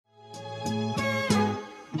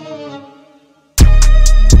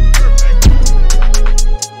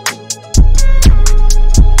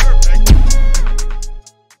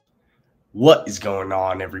What is going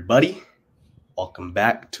on, everybody? Welcome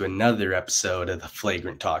back to another episode of the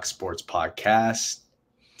Flagrant Talk Sports Podcast.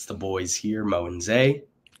 It's the boys here, Mo and Zay.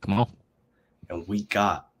 Come on. And we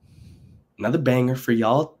got another banger for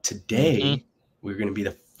y'all. Today, we're going to be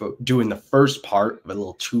doing the first part of a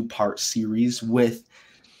little two-part series with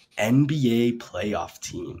NBA playoff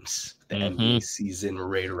teams. The NBA season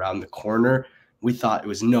right around the corner. We thought it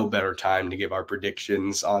was no better time to give our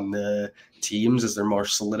predictions on the teams as they're more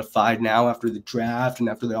solidified now after the draft and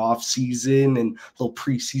after the off season and a little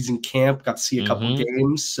preseason camp. Got to see a couple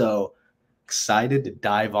games, so excited to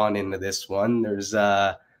dive on into this one. There's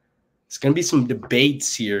it's going to be some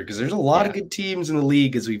debates here because there's a lot of good teams in the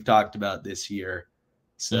league, as we've talked about this year.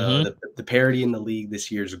 So the parity in the league this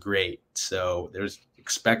year is great. So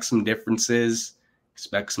expect some differences,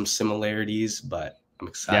 expect some similarities, but I'm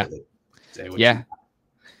excited.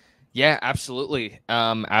 Yeah, absolutely.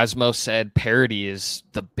 As Mo said, parity is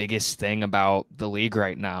the biggest thing about the league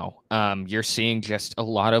right now. You're seeing just a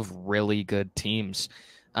lot of really good teams,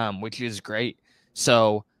 which is great.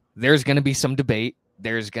 So there's going to be some debate.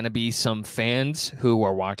 There's going to be some fans who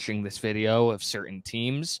are watching this video of certain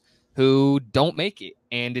teams who don't make it.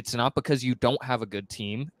 And it's not because you don't have a good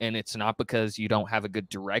team, and it's not because you don't have a good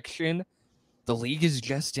direction. The league is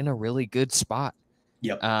just in a really good spot.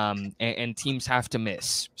 Yep. And teams have to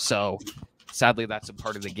miss. So sadly, that's a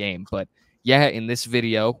part of the game. But yeah, in this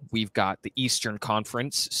video, we've got the Eastern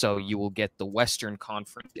Conference. So you will get the Western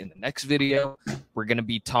Conference in the next video. We're going to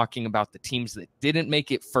be talking about the teams that didn't make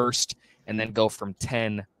it first and then go from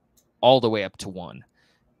 10 all the way up to 1,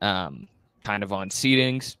 kind of on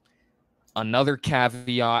seedings. Another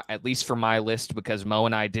caveat, at least for my list, because Mo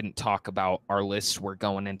and I didn't talk about our lists. We're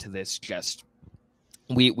going into this just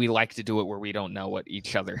we like to do it where we don't know what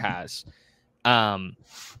each other has.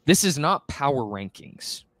 This is not power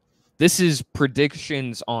rankings. This is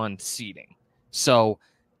predictions on seeding. So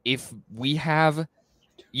if we have,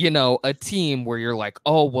 a team where you're like,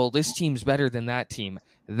 oh, well, this team's better than that team,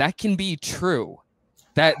 that can be true.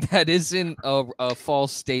 That isn't a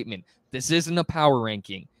false statement. This isn't a power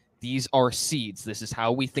ranking. These are seeds. This is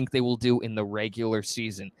how we think they will do in the regular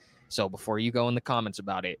season. So before you go in the comments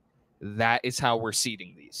about it, that is how we're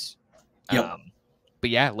seeding these. Yep. But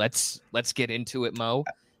yeah, let's get into it, Mo.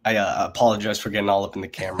 I apologize for getting all up in the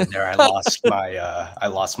camera there. I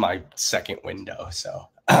lost my second window. So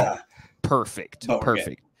perfect.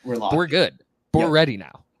 We're good. We're ready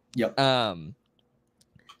now. Yep.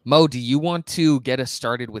 Mo, do you want to get us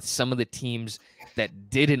started with some of the teams that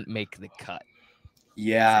didn't make the cut?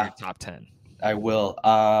 Yeah. Top 10. I will.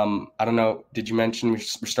 I don't know. Did you mention we're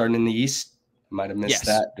starting in the East? Might have missed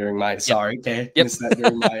that during my missed that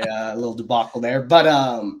during my little debacle there. But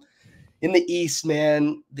in the East,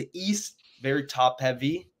 man, the East very top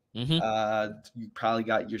heavy. You probably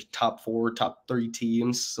got your top 4, top 3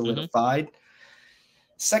 teams solidified.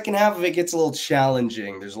 Second half of it gets a little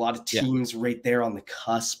challenging. There's a lot of teams right there on the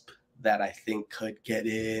cusp that I think could get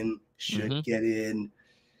in, should get in.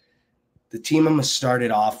 The team I'm going to start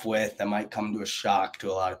it off with that might come to a shock to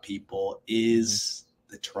a lot of people is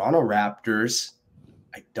the Toronto Raptors.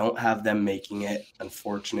 I don't have them making it,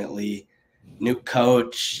 unfortunately. New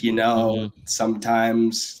coach,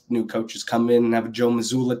 sometimes new coaches come in and have a Joe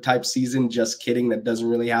Mazzulla type season. Just kidding. That doesn't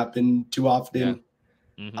really happen too often.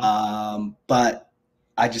 But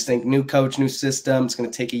I just think new coach, new system. It's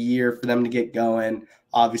going to take a year for them to get going.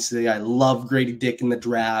 Obviously, I love Grady Dick in the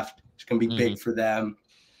draft. It's going to be big for them.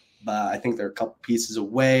 But I think they're a couple pieces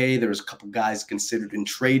away. There's a couple guys considered in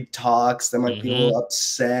trade talks that might be a little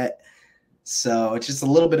upset. So it's just a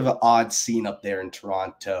little bit of an odd scene up there in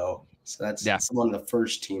Toronto. So that's one of the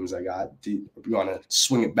first teams I got. Do you want to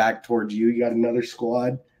swing it back towards you? You got another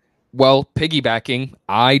squad? Well, piggybacking,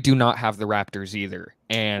 I do not have the Raptors either.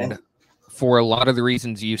 And for a lot of the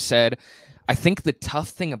reasons you said, I think the tough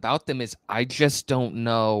thing about them is I just don't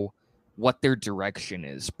know what their direction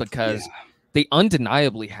is because they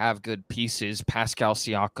undeniably have good pieces. Pascal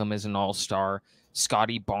Siakam is an all-star.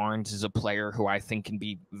 Scotty Barnes is a player who I think can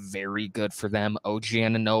be very good for them. OG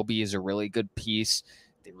Anunoby is a really good piece.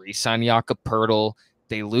 They re-sign Jakob Poeltl.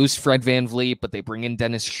 They lose Fred VanVleet, but they bring in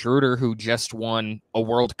Dennis Schroeder, who just won a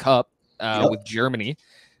World Cup with Germany.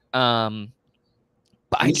 But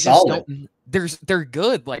I just don't. They're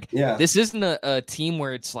good. This isn't a team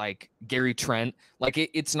where it's like Gary Trent.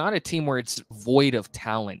 It's not a team where it's void of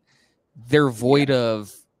talent. They're void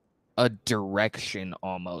of a direction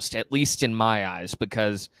almost, at least in my eyes,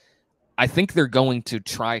 because I think they're going to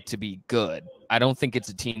try to be good. I don't think it's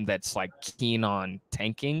a team that's keen on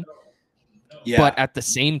tanking. But at the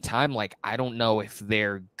same time, I don't know if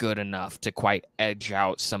they're good enough to quite edge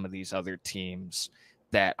out some of these other teams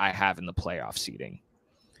that I have in the playoff seeding.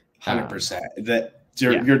 100%. That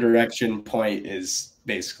your direction point is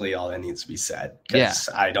basically all that needs to be said, because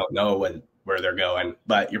I don't know where they're going,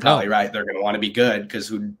 but you're probably right. They're going to want to be good, because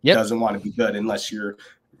who doesn't want to be good unless you're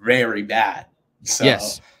very bad? So,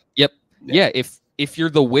 yes. Yep. Yeah. If you're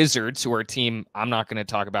the Wizards, who are a team I'm not going to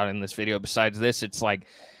talk about in this video, besides this, it's like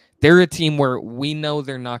they're a team where we know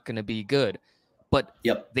they're not going to be good, but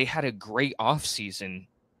they had a great offseason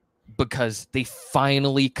because they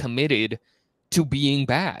finally committed to being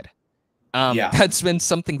bad. That's been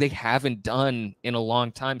something they haven't done in a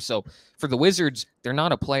long time. So for the Wizards, they're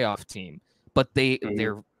not a playoff team, but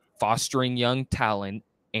they're fostering young talent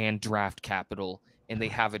and draft capital, and they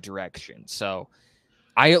have a direction. So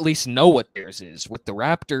I at least know what theirs is. With the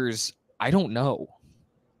Raptors, I don't know.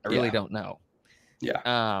 I really don't know.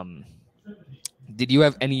 Yeah. Did you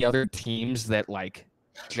have any other teams that like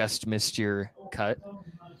just missed your cut?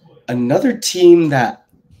 Another team that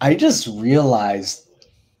I just realized,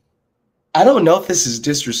 I don't know if this is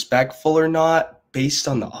disrespectful or not, based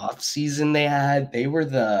on the offseason they had. They were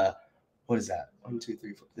the, what is that? 1, 2,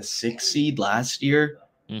 3, 4, the 6th seed last year.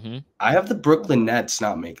 I have the Brooklyn Nets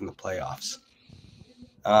not making the playoffs.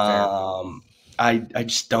 I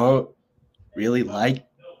just don't really like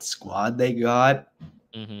the squad they got.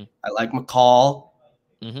 I like McCall.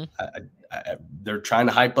 They're trying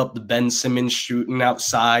to hype up the Ben Simmons shooting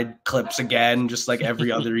outside clips again, just like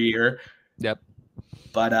every other year.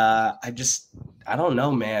 But I don't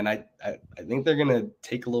know, man. I think they're gonna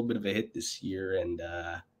take a little bit of a hit this year and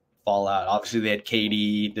fall out. Obviously, they had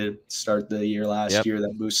KD to start the year last year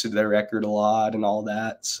that boosted their record a lot and all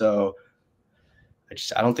that. So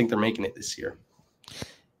I don't think they're making it this year.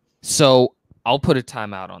 So I'll put a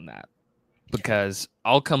timeout on that because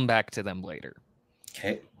I'll come back to them later.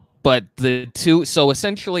 Okay. But so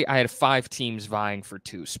essentially I had 5 teams vying for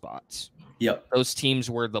 2 spots. Those teams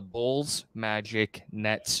were the Bulls, Magic,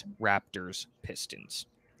 Nets, Raptors, Pistons.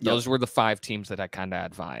 Those were the 5 teams that I kind of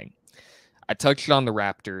had vying. I touched on the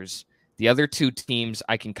Raptors. The other 2 teams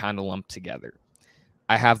I can kind of lump together.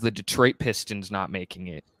 I have the Detroit Pistons not making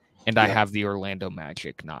it, and I have the Orlando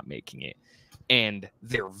Magic not making it. And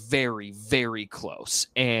they're very, very close.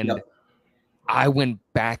 And I went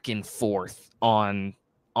back and forth on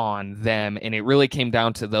them, and it really came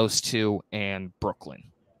down to those 2 and Brooklyn.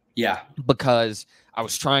 Because I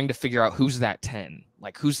was trying to figure out who's that 10.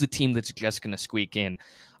 Like, who's the team that's just going to squeak in?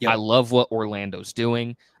 I love what Orlando's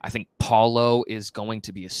doing. I think Paulo is going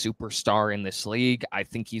to be a superstar in this league. I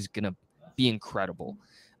think he's going to be incredible.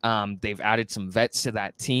 They've added some vets to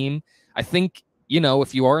that team. I think,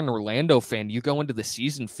 if you are an Orlando fan, you go into the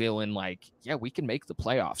season feeling like, we can make the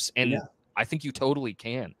playoffs. And I think you totally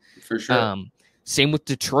can. For sure. Same with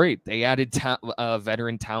Detroit. They added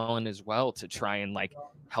veteran talent as well to try and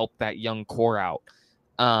help that young core out.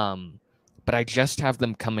 But I just have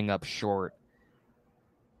them coming up short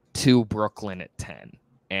to Brooklyn at 10.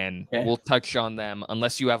 And we'll touch on them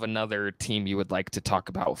unless you have another team you would like to talk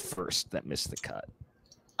about first that missed the cut.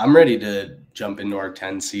 I'm ready to jump into our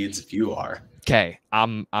 10 seeds if you are. Okay,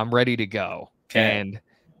 I'm ready to go. And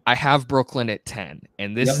I have Brooklyn at 10.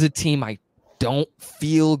 And this is a team I don't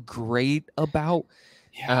feel great about.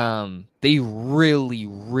 They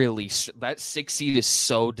really, that 6 seed is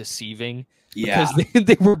so deceiving. Because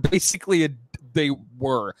they were basically a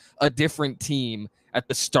different team at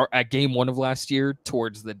the start at game 1 of last year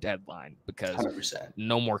towards the deadline, because 100%.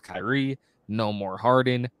 No more Kyrie, no more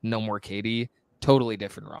Harden, no more KD, totally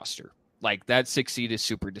different roster. Like, that 6 seed is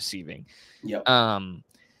super deceiving.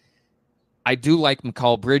 I do like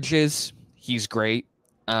McCall Bridges. He's great.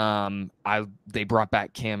 They brought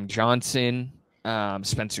back Cam Johnson,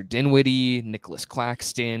 Spencer Dinwiddie, Nicholas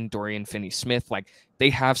Claxton, Dorian Finney-Smith. Like, they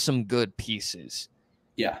have some good pieces.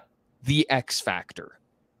 The X factor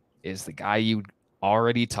is the guy you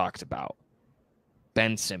already talked about,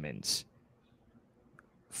 Ben Simmons.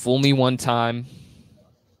 Fool me 1 time,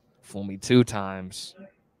 fool me 2 times.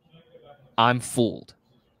 I'm fooled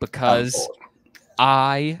because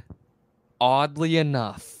I, oddly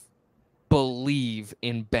enough, believe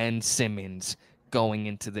in Ben Simmons going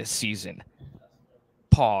into this season.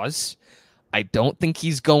 Pause. I don't think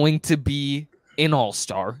he's going to be an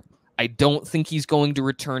all-star. I don't think he's going to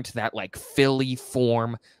return to that Philly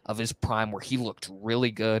form of his prime where he looked really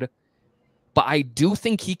good. But I do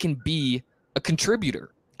think he can be a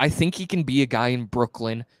contributor. I think he can be a guy in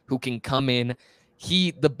Brooklyn who can come in.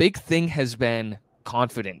 The big thing has been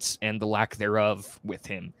confidence and the lack thereof with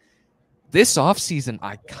him. This offseason,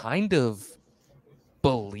 I kind of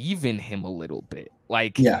believe in him a little bit. I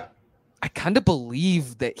kind of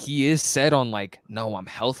believe that he is set on no, I'm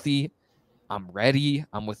healthy. I'm ready.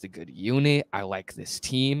 I'm with a good unit. I like this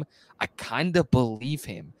team. I kind of believe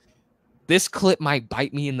him. This clip might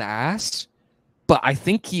bite me in the ass, but I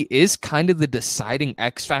think he is kind of the deciding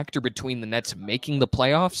X factor between the Nets making the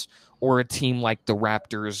playoffs or a team like the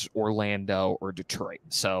Raptors, Orlando, or Detroit.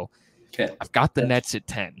 So I've got the Nets at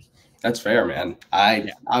 10. That's fair, man.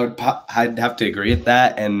 I'd have to agree with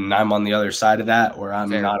that, and I'm on the other side of that where I'm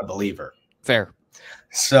not a believer. Fair.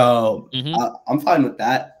 So I'm fine with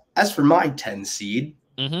that. As for my 10 seed,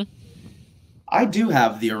 I do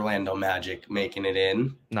have the Orlando Magic making it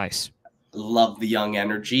in. Nice. Love the young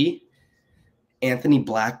energy. Anthony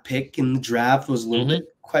Black pick in the draft was a little bit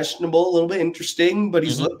questionable, a little bit interesting, but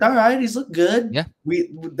he's looked all right. He's looked good. Yeah.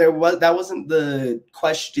 That wasn't the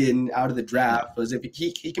question out of the draft, was if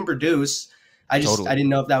he can produce. I didn't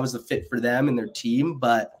know if that was the fit for them and their team,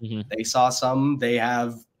 but they saw some. They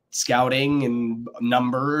have scouting and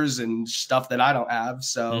numbers and stuff that I don't have.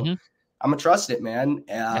 So I'm gonna trust it, man.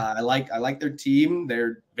 I like their team.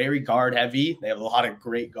 They're very guard heavy. They have a lot of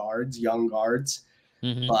great guards, young guards.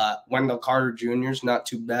 But Wendell Carter Jr. is not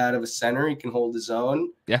too bad of a center. He can hold his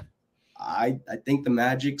own. Yeah. I think the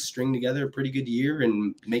Magic string together a pretty good year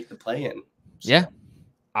and make the play-in. So. Yeah.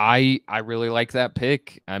 I really like that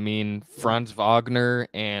pick. I mean, Franz Wagner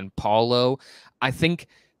and Paulo. I think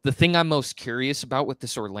the thing I'm most curious about with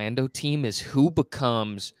this Orlando team is who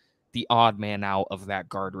becomes the odd man out of that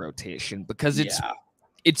guard rotation, because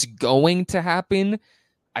it's going to happen.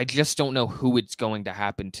 I just don't know who it's going to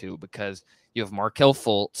happen to, because you have Markelle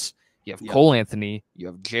Fultz, you have Cole Anthony, you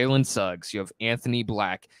have Jalen Suggs, you have Anthony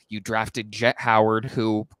Black, you drafted Jet Howard,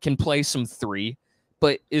 who can play some three,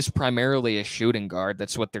 but is primarily a shooting guard.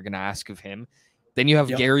 That's what they're going to ask of him. Then you have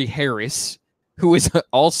Gary Harris, who is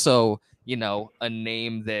also, a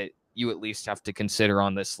name that you at least have to consider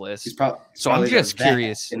on this list. So I'm just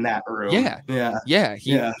curious in that room.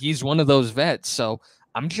 He's one of those vets. So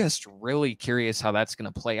I'm just really curious how that's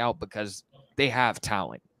going to play out, because they have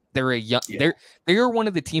talent. They're they are one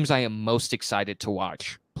of the teams I am most excited to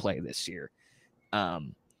watch play this year.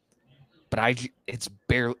 But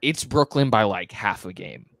it's Brooklyn by like half a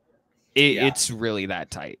game. It's really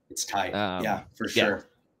that tight. It's tight. For sure.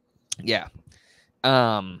 Yeah.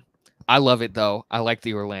 I love it though. I like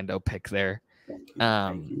the Orlando pick there. Thank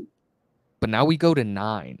you. But now we go to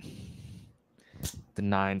 9. The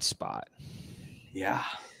 9 spot. Yeah.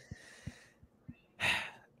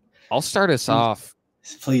 I'll start us off.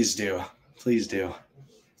 Please do. Please do.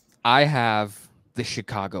 I have the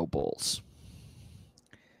Chicago Bulls.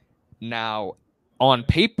 Now, on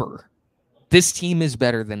paper, this team is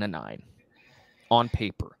better than a 9. On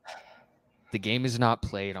paper. The game is not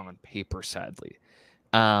played on paper, sadly.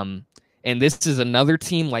 And this is another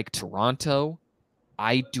team like Toronto.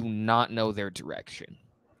 I do not know their direction,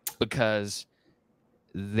 because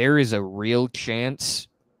there is a real chance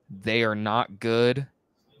they are not good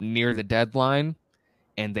near the deadline,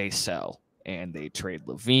 and they sell. And they trade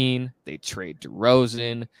Levine, they trade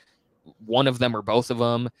DeRozan, one of them or both of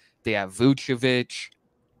them. They have Vucevic.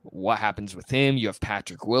 What happens with him? You have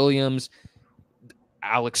Patrick Williams,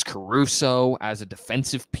 Alex Caruso as a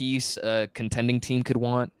defensive piece a contending team could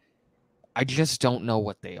want. I just don't know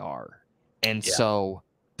what they are. And so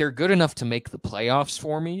they're good enough to make the playoffs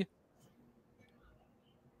for me,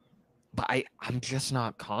 but I'm just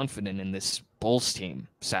not confident in this Bulls team,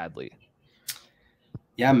 sadly.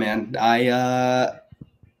 Yeah, man.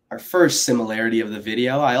 Our first similarity of the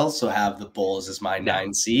video, I also have the Bulls as my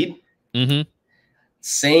 9 seed.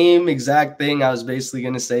 Same exact thing I was basically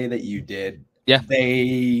going to say that you did. Yeah.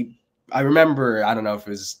 I remember, I don't know if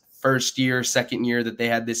it was first year, second year that they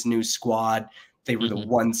had this new squad. They were the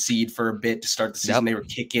 1 seed for a bit to start the season. They were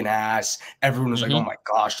kicking ass. Everyone was like, oh my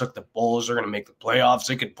gosh, look, the Bulls are going to make the playoffs.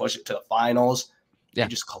 They could push it to the finals. They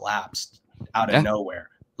just collapsed out of nowhere.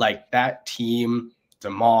 Like that team,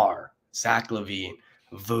 DeMar, Zach LaVine,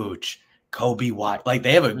 Vooch, Kobe White, like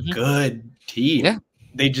they have a good team. Yeah.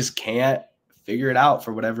 They just can't figure it out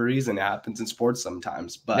for whatever reason. It happens in sports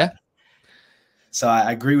sometimes. But so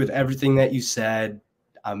I agree with everything that you said.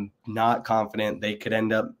 I'm not confident. They could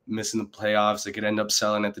end up missing the playoffs. They could end up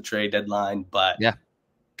selling at the trade deadline. But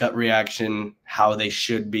gut reaction, how they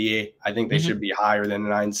should be. I think they should be higher than the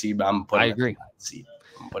 9 seed, but I'm putting them at the 9 seed.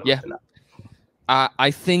 I'm putting them at the 9.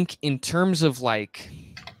 I think in terms of like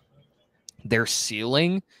their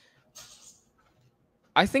ceiling,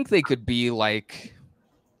 I think they could be like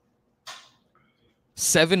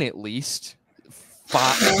 7 at least, 4,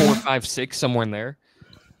 5, 6, somewhere in there.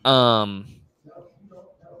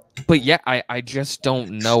 But yeah, I just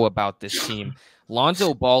don't know about this team.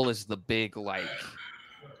 Lonzo Ball is the big like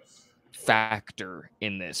factor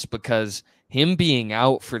in this because him being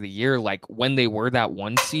out for the year, like when they were that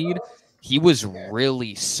 1 seed, he was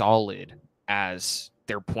really solid as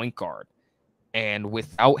their point guard. And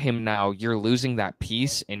without him now, you're losing that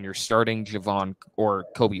piece and you're starting Javon or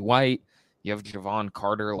Kobe White. You have Javon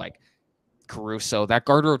Carter, like Caruso. That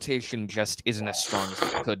guard rotation just isn't as strong as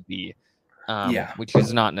it could be, which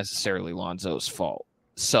is not necessarily Lonzo's fault.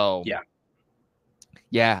 So,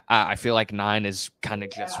 I feel like 9 is kind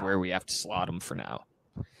of just where we have to slot him for now.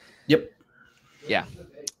 Yep. Yeah.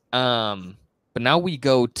 But now we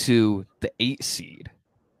go to the 8 seed.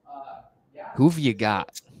 Who have you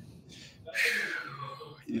got?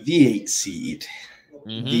 The 8 seed.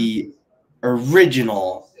 The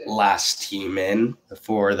original last team in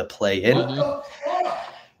before the play-in.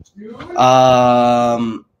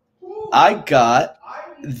 I got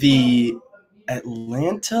the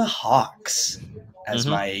Atlanta Hawks as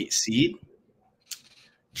my 8 seed.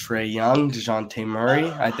 Trae Young, DeJounte Murray.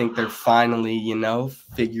 I think they're finally,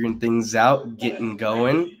 figuring things out, getting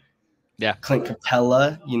going. Yeah. Clint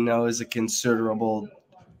Capella, is a considerable,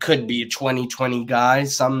 could be a 2020 guy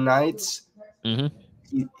some nights. He's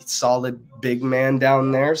solid big man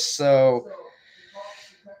down there. So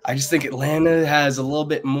I just think Atlanta has a little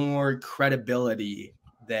bit more credibility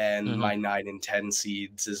than my 9 and 10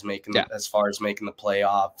 seeds is making as far as making the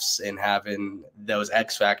playoffs and having those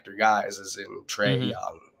X factor guys as in Trae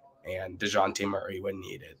Young and DeJounte Murray when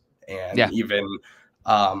needed. And even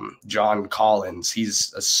John Collins,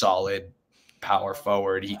 he's a solid power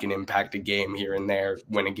forward. He can impact a game here and there,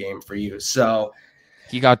 win a game for you. So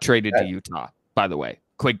he got traded to Utah, by the way.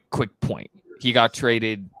 Quick point. He got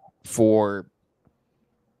traded for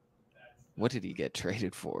what did he get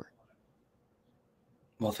traded for?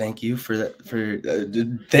 Well, thank you for that.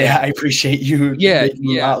 I appreciate you making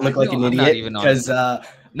me not look like an idiot because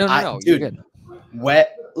no, dude, you're good. Why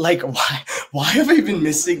have I been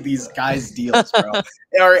missing these guys' deals, bro?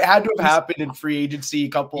 Or it had to have happened in free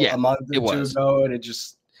agency a month or 2 ago, and it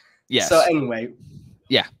just So anyway,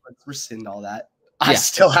 let's rescind all that. I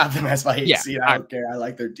still have them as my 8 seed. I don't care. I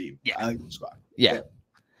like their team.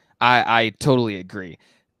 I totally agree.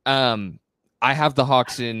 I have the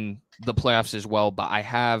Hawks in the playoffs as well, but I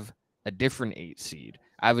have a different 8 seed.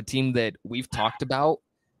 I have a team that we've talked about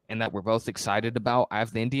and that we're both excited about. I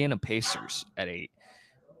have the Indiana Pacers at 8.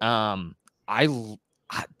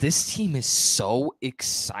 This team is so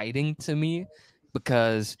exciting to me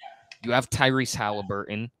because you have Tyrese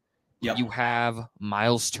Halliburton, you have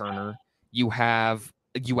Miles Turner, you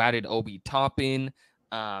added Obi Toppin,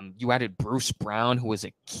 you added Bruce Brown, who was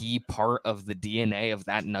a key part of the DNA of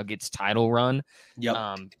that Nuggets title run.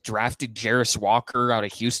 Drafted Jarris Walker out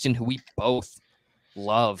of Houston, who we both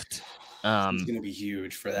loved. He's going to be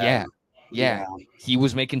huge for that. Yeah. He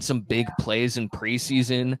was making some big plays in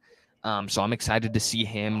preseason. So I'm excited to see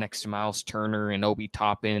him next to Miles Turner and Obi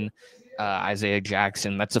Toppin, Isaiah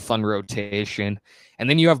Jackson. That's a fun rotation. And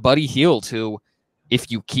then you have Buddy Hield, who, if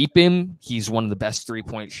you keep him, he's one of the best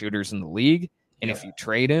 3-point shooters in the league. And if you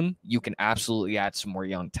trade him, you can absolutely add some more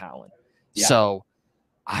young talent. So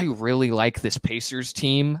I really like this Pacers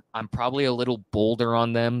team. I'm probably a little bolder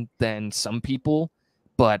on them than some people,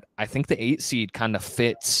 but I think the 8 seed kind of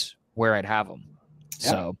fits where I'd have them.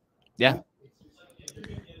 So,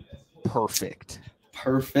 Perfect. I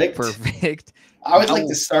would like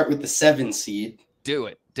to start with the 7 seed. Do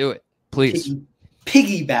it, please.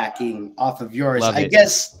 Piggybacking off of yours. I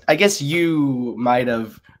guess you might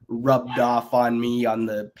have rubbed off on me on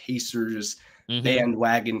the Pacers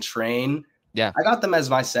bandwagon train. I got them as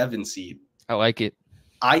my 7 seed. I like it.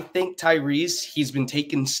 I think Tyrese, he's been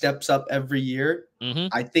taking steps up every year.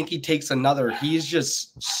 I think he takes another. He's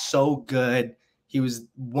just so good. He was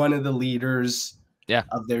one of the leaders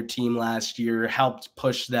of their team last year, helped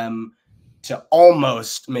push them to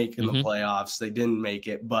almost making the playoffs. They didn't make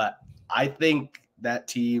it, but I think that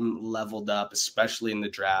team leveled up, especially in the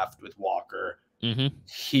draft with Walker.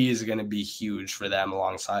 He is going to be huge for them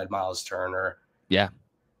alongside Miles Turner.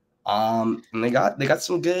 And they got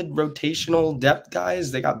some good rotational depth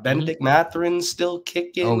guys. They got Benedict Mathurin still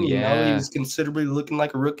kicking. He was considerably looking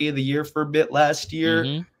like a rookie of the year for a bit last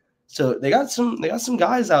year. So they got some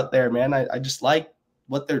guys out there, man. I just like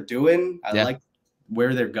what they're doing. I like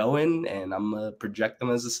where they're going, and I'm gonna project them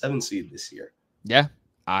as a 7 seed this year.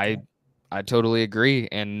 I totally agree.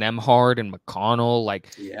 And Nembhard and McConnell,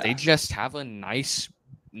 they just have a nice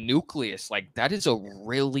nucleus. Like, that is a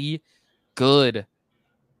really good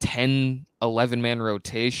 10, 11-man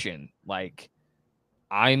rotation.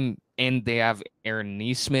 And they have Aaron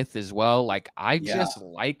Nesmith as well. I just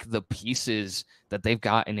like the pieces that they've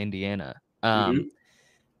got in Indiana.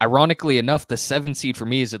 Ironically enough, the 7 seed for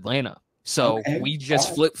me is Atlanta. So we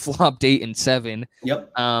just flip-flopped 8 and 7.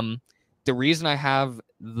 Yep. The reason I have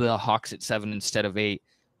the Hawks at 7 instead of 8,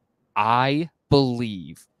 I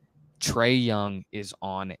believe Trae Young is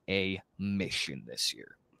on a mission this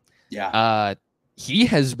year. Yeah. He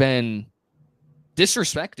has been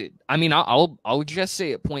disrespected. I mean, I'll just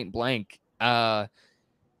say it point blank. The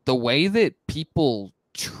way that people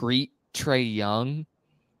treat Trae Young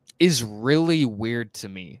is really weird to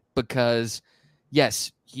me because,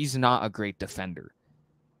 yes, he's not a great defender,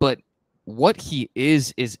 but what he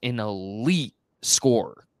is an elite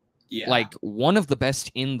scorer. Yeah. Like one of the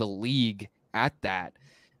best in the league at that.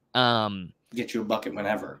 Get you a bucket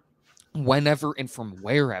whenever and from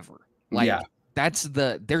wherever. Like yeah.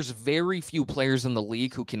 There's very few players in the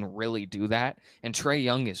league who can really do that, and Trae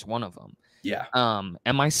Young is one of them. Yeah.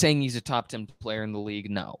 Am I saying he's a top 10 player in the league?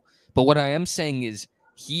 No. But what I am saying is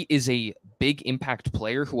he is a big impact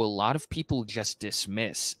player who a lot of people just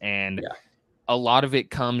dismiss. And a lot of it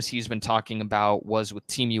comes, he's been talking about, was with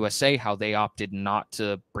Team USA, how they opted not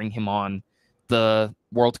to bring him on the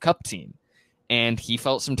World Cup team. And he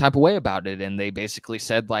felt some type of way about it. And they basically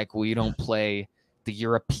said, like, we don't play the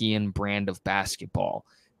European brand of basketball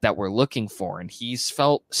that we're looking for. And he's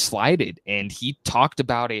felt slighted. And he talked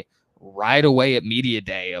about it right away at Media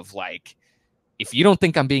Day of like, if you don't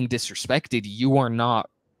think I'm being disrespected, you are not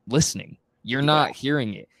listening. You're not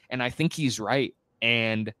hearing it. And I think he's right.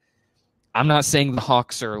 And I'm not saying the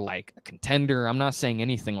Hawks are like a contender. I'm not saying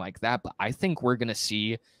anything like that, but I think we're going to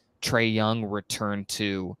see Trae Young return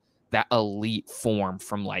to that elite form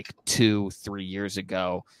from like 2-3 years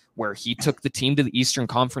ago, where he took the team to the Eastern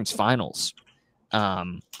Conference Finals.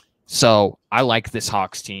 So I like this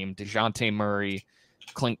Hawks team. DeJounte Murray,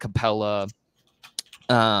 Clint Capella.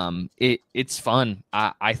 It's fun.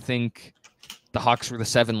 I think the Hawks were the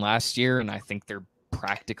 7 last year, and I think they're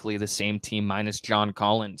practically the same team minus John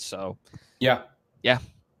Collins. So yeah,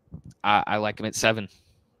 I like him at 7.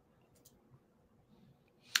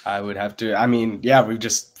 I would have to. I mean, yeah, we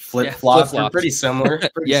just flip-flopped. We're pretty similar.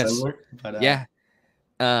 Similar. But, yeah.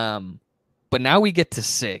 But now we get to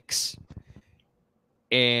 6,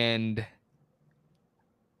 and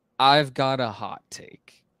I've got a hot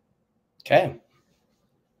take. Okay.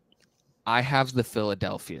 I have the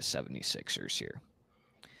Philadelphia 76ers here.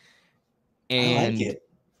 And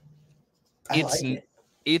I like it.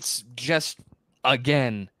 It's just,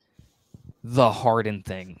 again, the Harden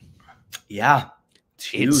thing. Yeah. It's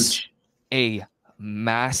huge. It's a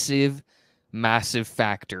massive, massive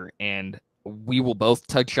factor. And we will both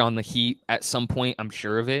touch on the Heat at some point, I'm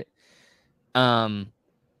sure of it. The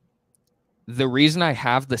reason I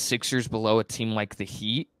have the Sixers below a team like the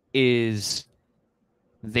Heat is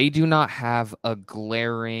they do not have a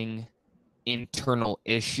glaring internal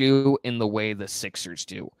issue in the way the Sixers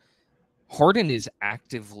do. Harden is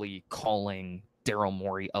actively calling Daryl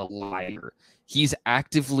Morey a liar. He's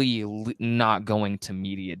actively not going to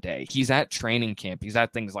media day. He's at training camp. He's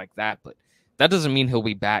at things like that, but that doesn't mean he'll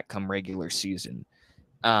be back come regular season.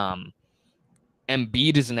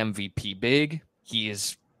 Embiid is an MVP big. He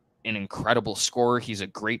is an incredible scorer. He's a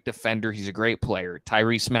great defender. He's a great player.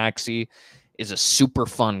 Tyrese Maxey is a super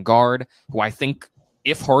fun guard who I think,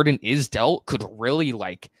 if Harden is dealt, could really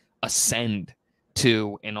like ascend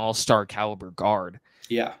to an all-star caliber guard.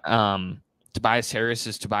 Yeah. Tobias Harris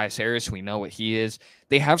is Tobias Harris. We know what he is.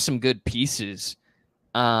 They have some good pieces.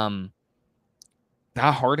 That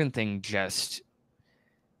Harden thing just,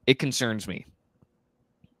 it concerns me.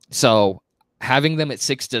 So having them at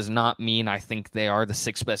 6 does not mean I think they are the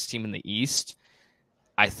 6th best team in the East.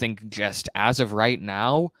 I think just as of right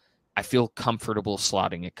now, I feel comfortable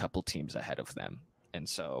slotting a couple teams ahead of them. And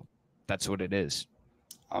so that's what it is.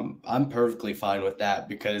 I'm perfectly fine with that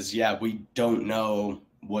because, yeah, we don't know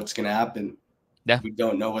what's going to happen. Yeah. We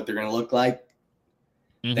don't know what they're going to look like.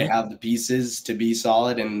 Mm-hmm. They have the pieces to be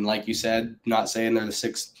solid. And like you said, not saying they're the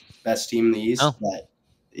 6th best team in the East, but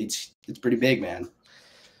it's pretty big, man.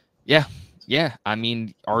 Yeah. Yeah. I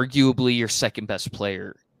mean, arguably your 2nd best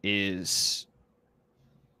player is,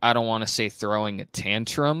 I don't want to say throwing a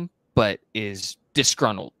tantrum, but is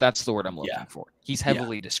disgruntled. That's the word I'm looking for. He's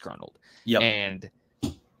heavily disgruntled. Yep. And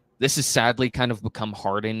this has sadly kind of become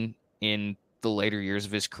Harden in the later years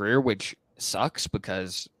of his career, which sucks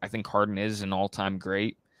because I think Harden is an all-time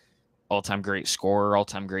great scorer,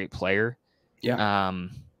 all-time great player. Yeah.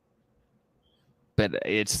 But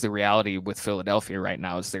it's the reality with Philadelphia right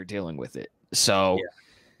now as they're dealing with it. So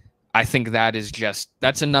I think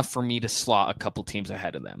that's enough for me to slot a couple teams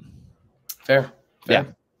ahead of them. Fair. Yeah.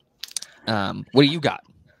 What do you got?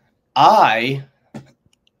 I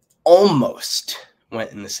almost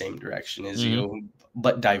went in the same direction as you,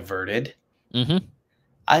 but diverted. Mm-hmm.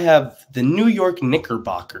 I have the New York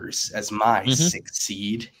Knickerbockers as my 6th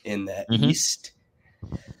seed in the East.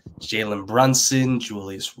 Jalen Brunson,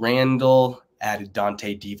 Julius Randle, added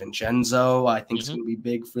Dante DiVincenzo. I think it's going to be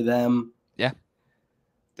big for them. Yeah.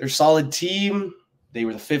 They're a solid team. They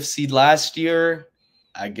were the 5th seed last year.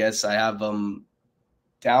 I guess I have them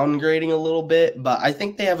downgrading a little bit, but I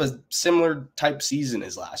think they have a similar type season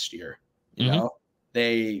as last year. You know,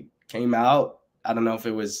 they came out. I don't know if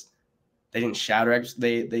it was they didn't shatter.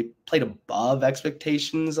 They played above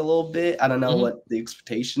expectations a little bit. I don't know what the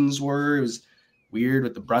expectations were. It was weird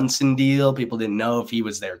with the Brunson deal. People didn't know if he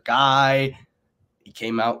was their guy. He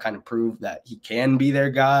came out, kind of proved that he can be their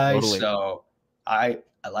guy. Totally. So I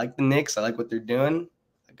like the Knicks. I like what they're doing.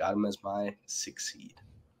 I got them as my 6th seed.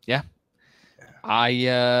 Yeah.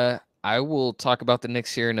 I will talk about the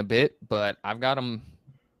Knicks here in a bit, but I've got them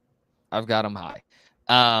high.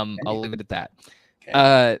 I'll leave it at that.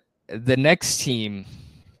 Okay. The next team,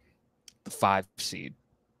 the 5 seed.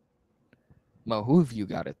 Mo, who have you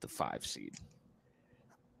got at the 5 seed?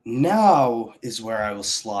 Now is where I will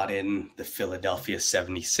slot in the Philadelphia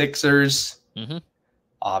 76ers.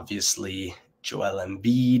 Obviously, Joel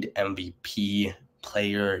Embiid, MVP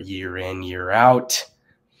player year in, year out.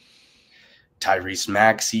 Tyrese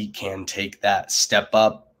Maxey can take that step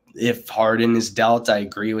up. If Harden is dealt, I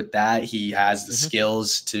agree with that. He has the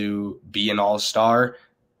skills to be an all-star.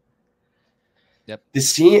 Yep.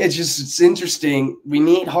 This team, it's interesting. We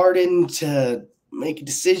need Harden to make a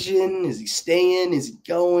decision. Is he staying? Is he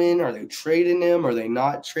going? Are they trading him? Are they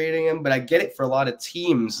not trading him? But I get it for a lot of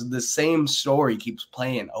teams. The same story keeps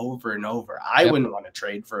playing over and over. I wouldn't want to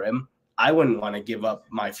trade for him. I wouldn't want to give up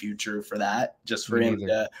my future for that, just for him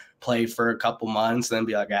to play for a couple months and then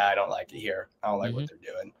be like, I don't like it here. I don't like what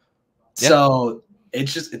they're doing. Yep. So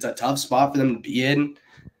it's a tough spot for them to be in.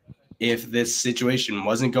 If this situation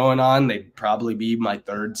wasn't going on, they'd probably be my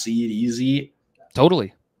 3rd seed easy.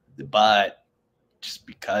 Totally. But just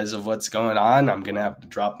because of what's going on, I'm going to have to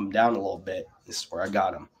drop them down a little bit. This is where I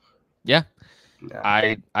got them. Yeah.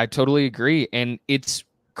 I totally agree. And it's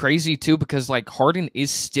crazy too, because like Harden is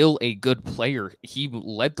still a good player. He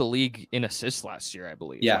led the league in assists last year, I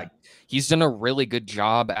believe. Yeah. Like, he's done a really good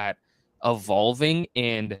job at evolving.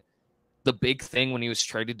 And the big thing when he was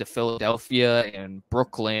traded to Philadelphia and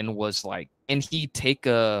Brooklyn was like, can he take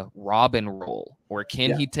a Robin role, or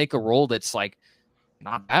can he take a role that's like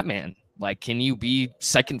not Batman? Like, can you be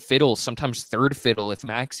second fiddle, sometimes third fiddle if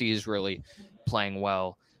Maxey is really playing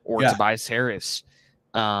well, or Tobias Harris?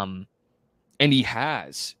 And he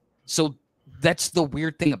has. So that's the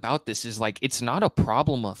weird thing about this is like, it's not a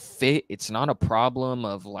problem of fit. It's not a problem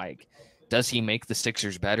of like, does he make the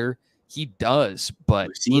Sixers better? He does, but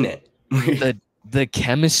we've seen it. the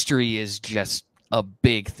chemistry is just a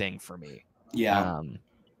big thing for me. Yeah.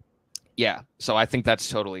 Yeah. So I think that's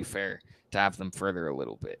totally fair to have them further a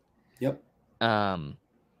little bit. Yep. My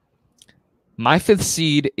 5th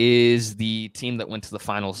seed is the team that went to the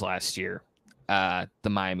finals last year, the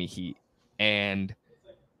Miami Heat. And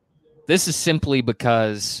this is simply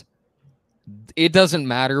because it doesn't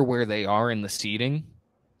matter where they are in the seeding.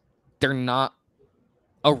 They're not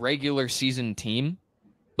a regular season team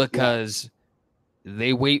because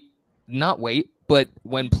they but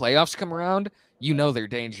when playoffs come around, you know they're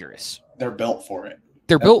dangerous. They're built for it.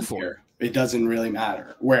 They're built for it. It doesn't really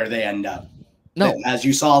matter where they end up. No. As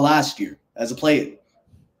you saw last year as a play.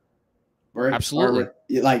 Absolutely.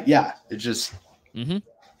 It just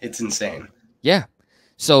it's insane. Yeah.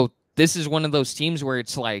 So this is one of those teams where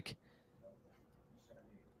it's like,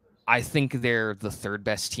 I think they're the 3rd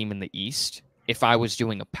best team in the East. If I was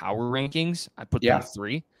doing a power rankings, I'd put them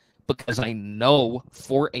 3, because I know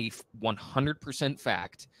for a 100%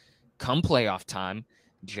 fact, come playoff time,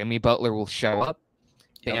 Jimmy Butler will show up.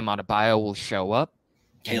 Bam Adebayo will show up.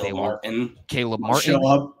 Caleb Martin will show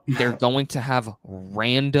up. They're going to have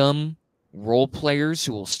random role players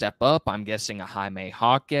who will step up. I'm guessing a Jaime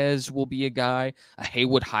Jaquez will be a guy. A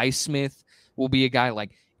Haywood Highsmith will be a guy.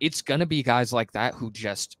 Like, it's going to be guys like that who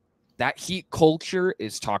just, that Heat culture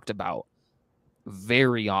is talked about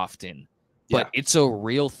very often, but it's a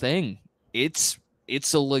real thing. It's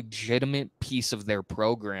a legitimate piece of their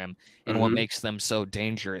program and what makes them so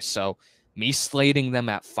dangerous. So me slating them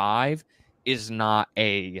at 5 is not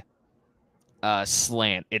a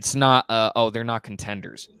slant. It's not they're not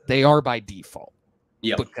contenders. They are by default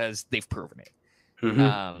because they've proven it.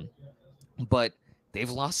 But they've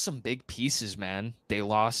lost some big pieces, man. They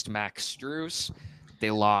lost Max Strus. They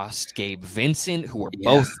lost Gabe Vincent, who were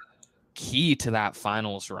both key to that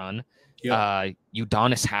finals run. Yep.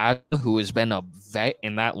 Udonis Haslem, who has been a vet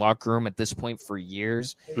in that locker room at this point for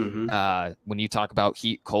years. When you talk about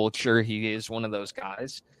Heat culture, he is one of those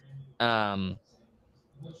guys. And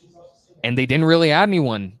they didn't really add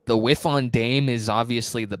anyone. The whiff on Dame is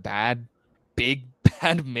obviously the big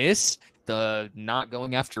bad miss. The not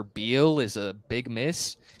going after Beal is a big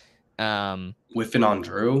miss. Whiffing on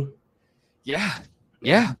Drew.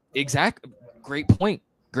 Yeah, exactly. Great point.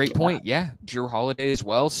 Yeah, Drew Holiday as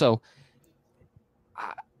well. So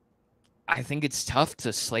I think it's tough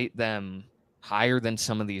to slate them higher than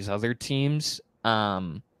some of these other teams.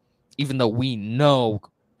 Even though we know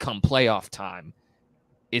come playoff time,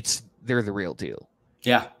 they're the real deal.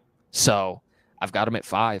 Yeah. So I've got them at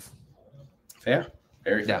 5. Fair.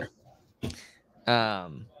 Very fair.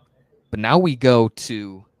 But now we go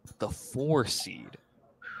to the 4 seed.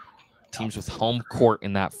 Teams with home court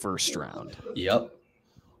in that first round. Yep.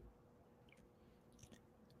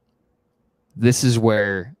 This is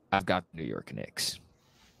where I've got the New York Knicks.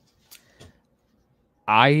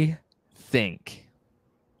 I think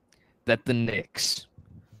that the Knicks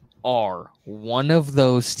are one of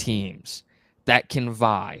those teams that can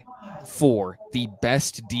vie for the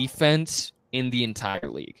best defense in the entire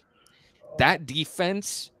league. That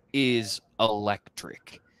defense is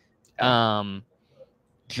electric.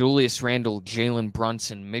 Julius Randle, Jalen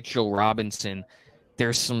Brunson, Mitchell Robinson.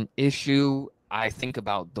 There's some issue, I think,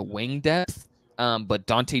 about the wing depth, but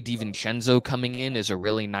Dante DiVincenzo coming in is a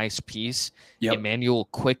really nice piece. Yep. Emmanuel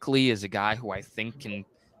Quickley is a guy who I think can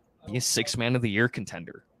be a 6th man of the year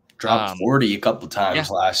contender. Dropped 40 a couple times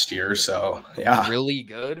last year, so yeah. Really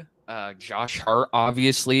good. Josh Hart,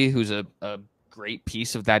 obviously, who's a great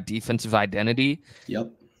piece of that defensive identity. Yep.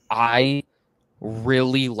 I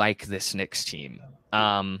really like this Knicks team.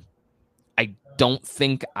 I don't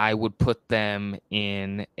think I would put them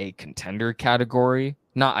in a contender category.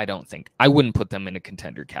 I wouldn't put them in a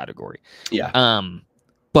contender category. Yeah.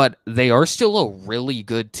 But they are still a really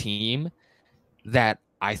good team that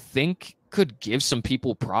I think could give some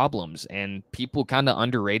people problems, and people kind of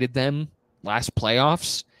underrated them last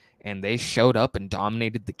playoffs, and they showed up and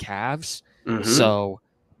dominated the Cavs. So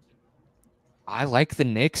I like the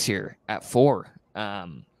Knicks here at 4.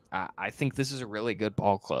 I think this is a really good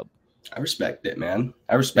ball club. I respect it, man.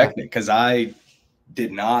 I respect it because I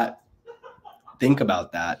did not think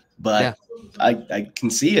about that, but I can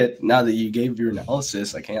see it now that you gave your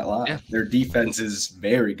analysis. I can't lie. Their defense is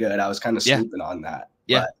very good. I was kind of sleeping on that.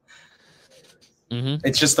 But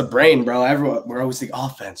it's just the brain, bro. We're always the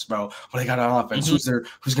offense, bro. What they got on offense? Who's going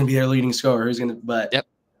to be their leading scorer? But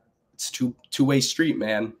it's two-way street,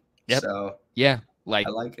 man. So I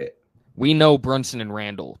like it. We know Brunson and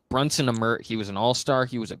Randall. Brunson, he was an all-star.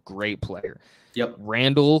 He was a great player. Yep.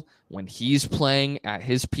 Randall, when he's playing at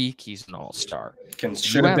his peak, he's an all-star.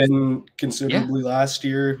 Should have been considerably last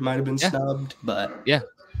year. Might have been snubbed, but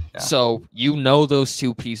So those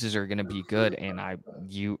 2 pieces are going to be good, and I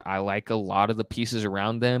like a lot of the pieces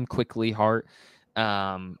around them. Quickly, Hart,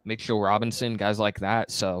 Mitchell Robinson, guys like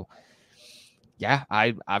that. So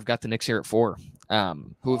I've got the Knicks here at 4.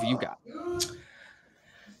 Who have you got?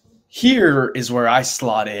 Here is where I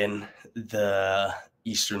slot in the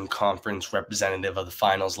Eastern Conference representative of the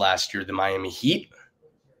finals last year, the Miami Heat.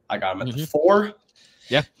 I got them at the 4.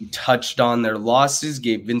 Yeah. You touched on their losses,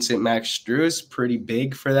 gave Vincent Max Strus pretty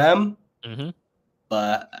big for them.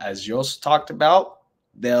 But as you also talked about,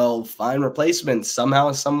 they'll find replacements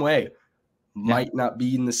somehow, some way. Might not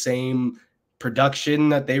be in the same production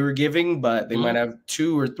that they were giving, but they might have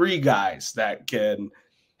 2 or 3 guys that can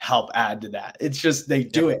help add to that. It's just they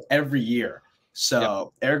do it every year.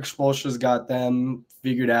 So Eric Spoelstra's got them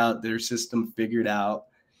figured out, their system figured out.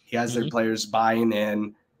 He has their players buying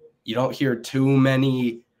in. You don't hear too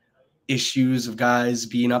many issues of guys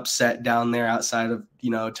being upset down there outside of,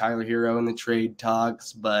 Tyler Hero and the trade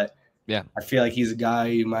talks. But I feel like he's a guy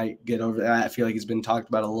who might get over that. I feel like he's been talked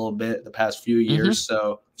about a little bit the past few years,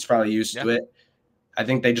 so he's probably used to it. I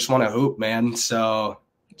think they just want to hoop, man. So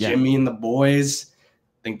Jimmy and the boys,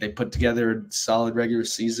 I think they put together a solid regular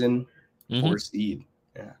season 4 seed.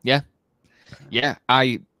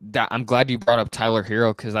 I'm glad you brought up Tyler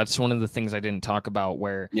Hero, because that's one of the things I didn't talk about,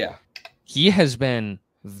 where he has been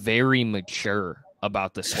very mature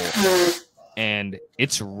about this whole thing, and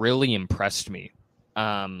it's really impressed me.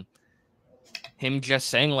 Him just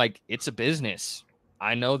saying, it's a business.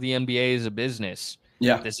 I know the NBA is a business.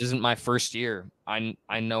 This isn't my first year.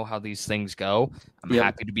 I know how these things go. I'm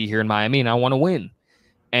happy to be here in Miami, and I want to win.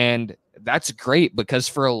 And that's great, because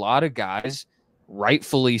for a lot of guys,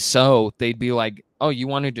 rightfully so, they'd be like, oh, you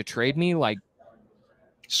wanted to trade me?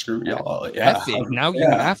 Screw y'all. Yeah. F it. Now you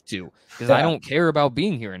have to, because I don't care about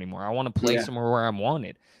being here anymore. I want to play somewhere where I'm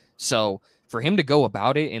wanted. So for him to go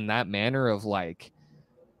about it in that manner of like,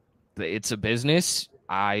 it's a business,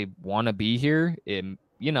 I want to be here.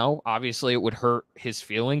 You know, obviously it would hurt his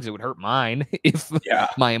feelings. It would hurt mine if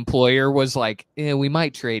my employer was like, we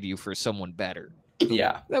might trade you for someone better.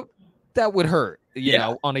 Yeah. That would hurt, you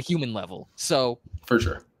know, on a human level. So for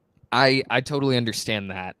sure. I totally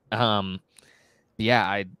understand that.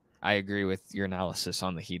 Yeah, I agree with your analysis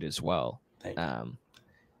on the Heat as well.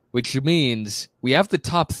 Which means we have the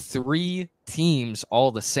top 3 teams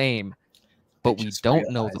all the same, but we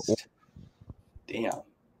don't know the order. Damn.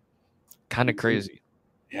 Kind of crazy.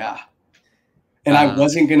 Yeah. And I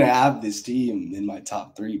wasn't going to have this team in my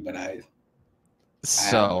top 3, but I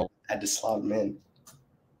had to slot them in.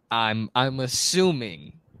 I'm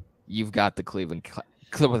assuming you've got the Cleveland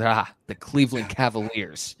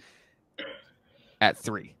Cavaliers at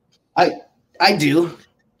 3. I do.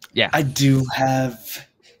 Yeah. I do have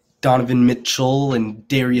Donovan Mitchell and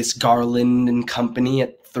Darius Garland and company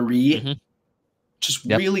at 3. Mm-hmm. Just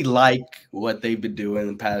really like what they've been doing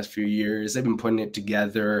the past few years. They've been putting it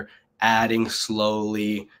together, adding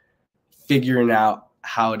slowly, figuring out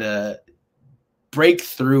how to break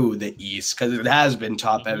through the East, because it has been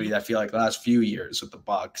top heavy. I feel like the last few years with the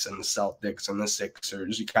Bucks and the Celtics and the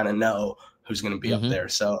Sixers, you kind of know who's going to be up there.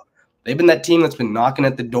 So they've been that team that's been knocking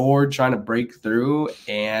at the door, trying to break through,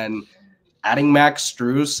 and adding Max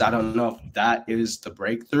Strus. I don't know if that is the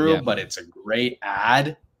breakthrough, but it's a great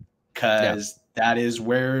add, because that is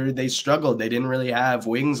where they struggled. They didn't really have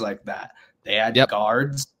wings like that. They had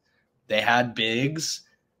guards, they had bigs,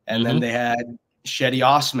 and then they had Shetty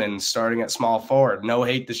Osman starting at small forward. No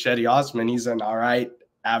hate to Shetty Osman. He's an all right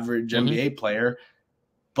average NBA player.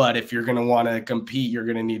 But if you're going to want to compete, you're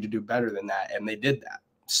going to need to do better than that. And they did that.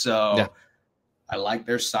 So I like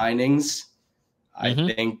their signings. I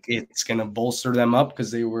think it's going to bolster them up,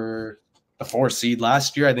 because they were the 4 seed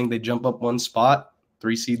last year. I think they jump up 1 spot,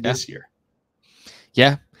 3 seed this year.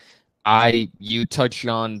 Yeah. You touched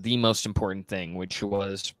on the most important thing, which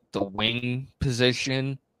was the wing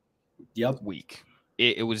position. Weak.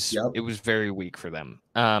 It was very weak for them.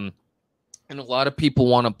 And a lot of people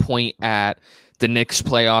want to point at the Knicks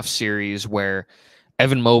playoff series where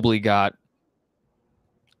Evan Mobley got,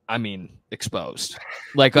 exposed.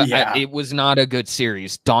 Like it was not a good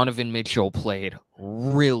series. Donovan Mitchell played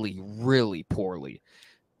really, really poorly.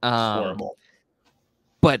 Horrible.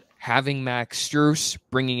 But having Max Strus,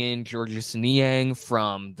 bringing in Georges Niang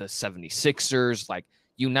from the 76ers, like,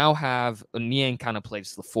 you now have Niang kind of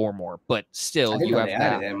plays the 4 more, but still you have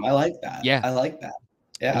that. Him. I like that. Yeah. I like that.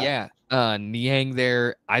 Yeah. Yeah. Niang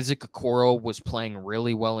there. Isaac Okoro was playing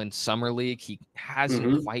really well in Summer League. He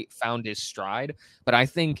hasn't quite found his stride, but I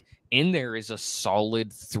think in there is a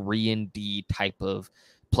solid 3-and-D type of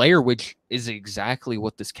player, which is exactly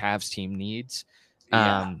what this Cavs team needs.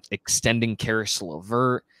 Extending Karis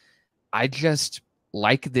LeVert. I just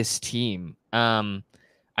like this team.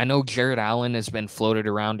 I know Jared Allen has been floated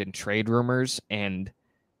around in trade rumors, and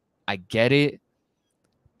I get it,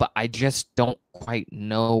 but I just don't quite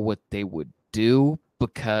know what they would do,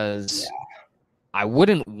 because I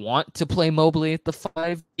wouldn't want to play Mobley at the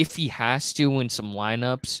 5. If he has to in some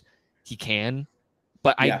lineups, he can,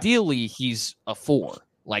 but ideally he's a 4.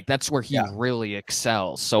 Like, that's where he really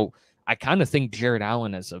excels. So I kind of think Jared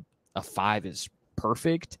Allen as a 5 is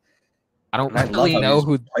perfect. I don't really know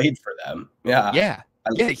who played for them. Yeah.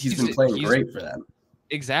 He's been playing great for them.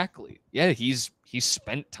 Exactly. Yeah, he's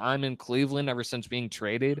spent time in Cleveland ever since being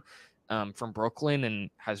traded from Brooklyn, and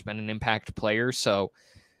has been an impact player. So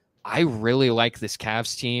I really like this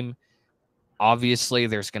Cavs team. Obviously,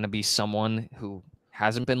 there's going to be someone who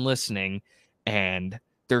hasn't been listening, and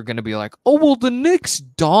they're going to be like, oh, well, the Knicks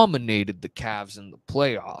dominated the Cavs in the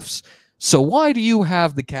playoffs. So why do you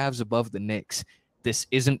have the Cavs above the Knicks? This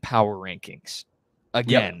isn't power rankings.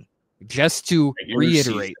 Again, just to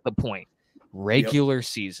reiterate the point, regular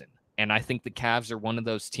season. And I think the Cavs are one of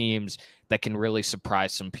those teams that can really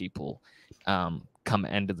surprise some people come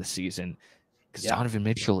end of the season, because Donovan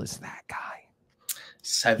Mitchell is that guy.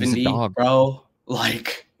 70, bro.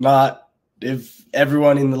 Like, not if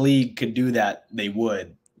everyone in the league could do that, they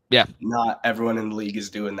would. Yeah. Not everyone in the league is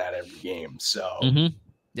doing that every game. So,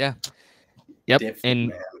 yeah. Yep. And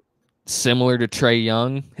man, similar to Trae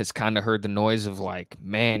Young, has kind of heard the noise of like,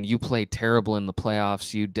 man, you play terrible in the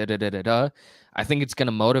playoffs. You da-da-da-da-da. I think it's going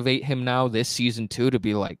to motivate him now this season too to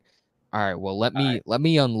be like, all right, well, let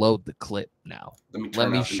me unload the clip now.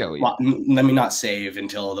 Let me show you. Let me not save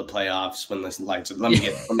until the playoffs when the lights. Let me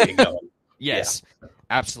get going. Yes.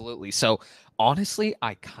 Absolutely. So honestly,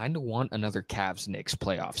 I kind of want another Cavs-Knicks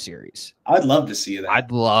playoff series. I'd love to see that.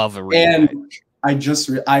 I'd love a rematch.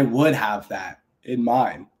 And I would have that in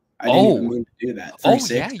mind. I didn't even mean to do that. 3-6,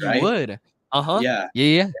 yeah, you right? would.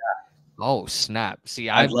 Yeah. Oh, snap. See,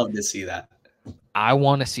 I'd love to see that. I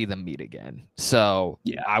want to see them meet again. So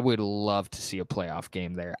yeah, I would love to see a playoff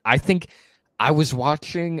game there. I think I was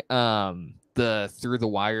watching the Through the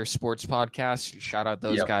Wire sports podcast. Shout out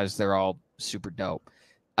those guys. They're all super dope.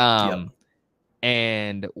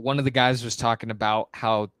 And one of the guys was talking about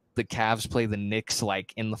how the Cavs play the Knicks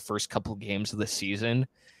like in the first couple games of the season.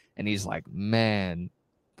 And he's like, man,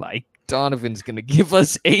 like Donovan's going to give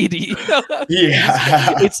us 80.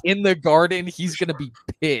 It's in the Garden. He's going to be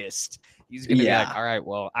pissed. He's going to be like, all right,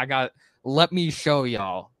 well, let me show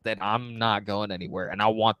y'all that I'm not going anywhere and I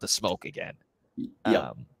want the smoke again.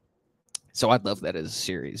 So I'd love that as a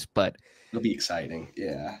series, but it'll be exciting.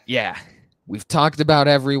 Yeah. We've talked about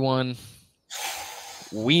everyone.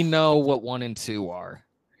 We know what 1 and 2 are.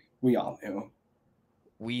 We all know.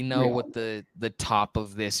 We know what the top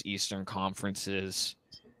of this Eastern Conference is.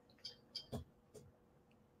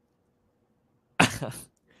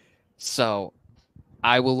 So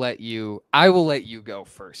I will let you go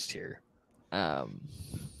first here.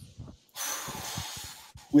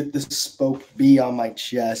 With the spoke bee on my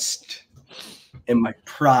chest and my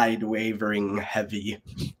pride wavering heavy.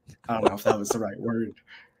 I don't know if that was the right word.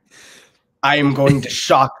 I am going to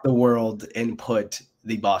shock the world and put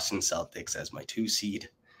the Boston Celtics as my 2 seed.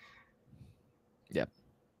 Yep.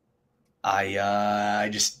 I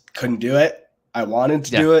just couldn't do it. I wanted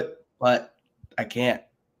to do it, but I can't.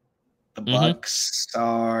 The Bucks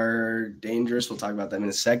are dangerous. We'll talk about them in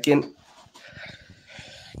a second.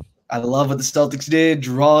 I love what the Celtics did.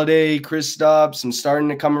 Drew Holiday, Kristaps. I'm starting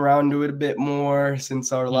to come around to it a bit more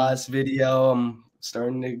since our last video. I'm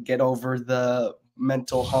starting to get over the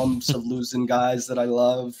mental humps of losing guys that I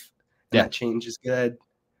love. And that change is good.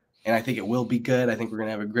 And I think it will be good. I think we're going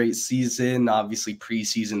to have a great season. Obviously,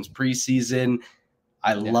 preseason's preseason.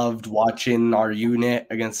 I loved watching our unit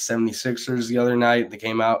against the 76ers the other night. They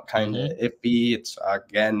came out kind of iffy. It's,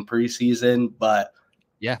 again, preseason. But,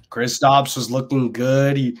 Kristaps was looking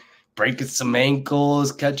good. He breaking some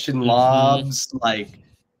ankles, catching lobs. Like,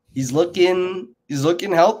 he's looking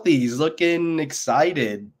healthy. He's looking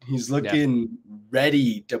excited. He's looking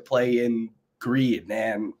ready to play in green.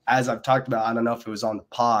 And as I've talked about, I don't know if it was on the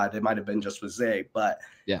pod. It might have been just with Zay, but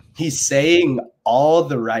he's saying all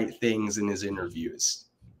the right things in his interviews.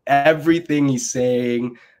 Everything he's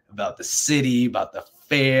saying about the city, about the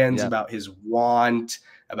fans, about his want,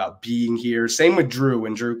 about being here. Same with Drew.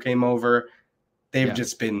 When Drew came over, they've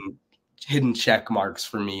just been hidden check marks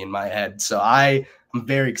for me in my head. So I'm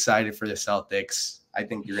very excited for the Celtics. I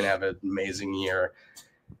think you're going to have an amazing year.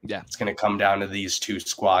 Yeah, it's going to come down to these 2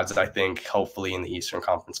 squads, I think, hopefully in the Eastern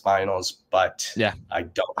Conference Finals. But I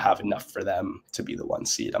don't have enough for them to be the 1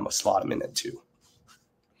 seed. I'm going to slot them in at 2.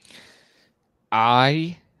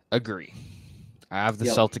 I agree. I have the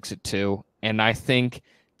Celtics at 2. And I think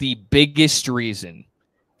the biggest reason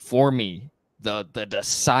for me, the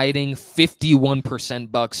deciding 51%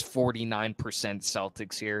 Bucks, 49%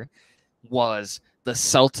 Celtics here, was the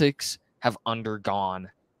Celtics have undergone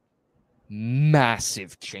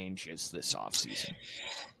massive changes this offseason.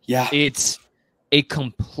 Yeah. It's a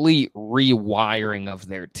complete rewiring of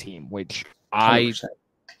their team, which 100%. I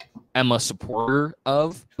am a supporter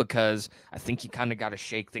of, because I think you kind of got to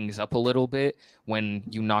shake things up a little bit when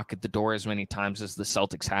you knock at the door as many times as the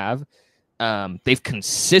Celtics have. They've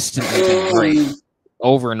consistently been great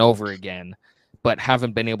over and over again, but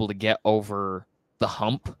haven't been able to get over the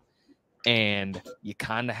hump. And you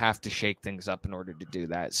kind of have to shake things up in order to do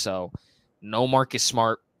that. So no Marcus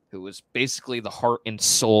Smart, who was basically the heart and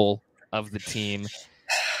soul of the team.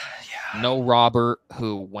 No Robert,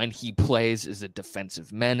 who when he plays is a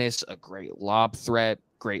defensive menace, a great lob threat,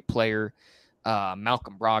 great player.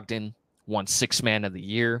 Malcolm Brogdon won 6th Man of the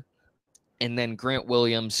Year. And then Grant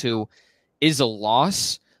Williams, who is a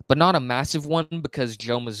loss, but not a massive one, because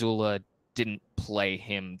Joe Mazzulla didn't play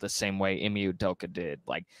him the same way Ime Udoka did.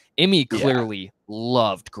 Like, Ime clearly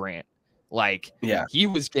loved Grant. Like, he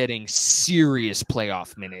was getting serious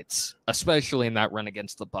playoff minutes, especially in that run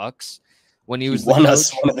against the Bucks when he was won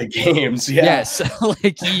us one of the games. Yes,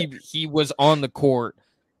 like he was on the court,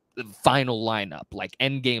 the final lineup, like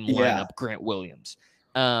end game lineup. Grant Williams,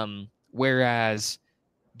 whereas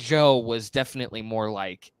Joe was definitely more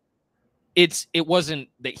like it wasn't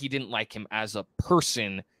that he didn't like him as a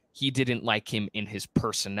person. He didn't like him in his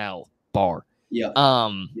personnel bar.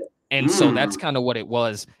 And so that's kind of what it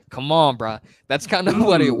was. Come on, bro. That's kind of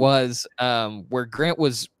what it was. Where Grant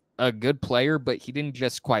was a good player, but he didn't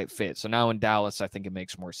just quite fit. So now in Dallas, I think it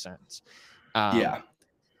makes more sense. Yeah.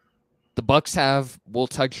 The Bucks we'll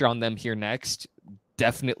touch on them here next,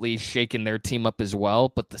 definitely shaking their team up as well.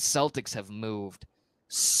 But the Celtics have moved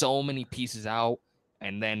so many pieces out,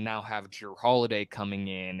 and then now have Jrue Holiday coming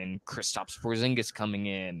in and Kristaps Porzingis coming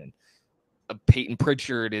in, and Peyton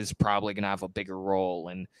Pritchard is probably going to have a bigger role.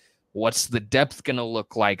 And what's the depth going to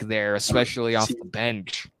look like there, especially off the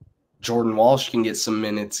bench? Jordan Walsh can get some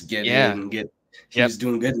minutes, he was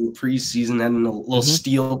doing good in the preseason, and a little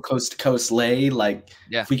steal coast to coast lay. Like,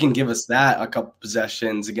 if we can give us that a couple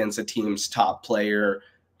possessions against a team's top player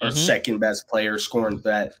or second best player scoring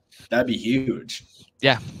that'd be huge.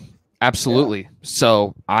 Yeah, absolutely. Yeah.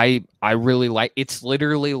 So I really like, it's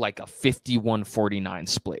literally like a 51-49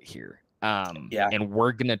 split here. And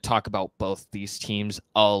we're going to talk about both these teams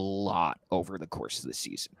a lot over the course of the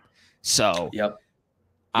season. So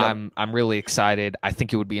I'm really excited. I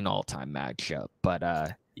think it would be an all-time matchup,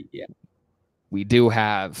 but we do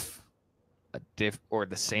have the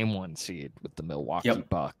same one seed with the Milwaukee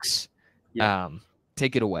Bucks.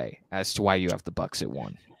 Take it away as to why you have the Bucks at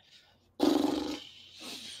 1.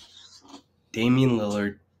 Damian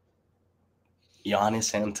Lillard,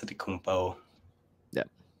 Giannis Antetokounmpo,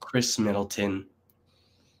 Chris Middleton,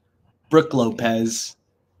 Brook Lopez,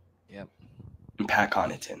 and Pat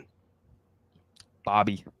Connaughton.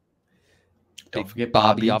 Bobby. Don't forget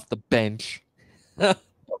Bobby off the bench. Don't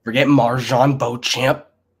forget Marjon Beauchamp.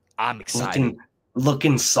 I'm excited.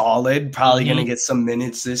 Looking solid. Probably going to get some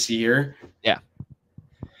minutes this year. Yeah.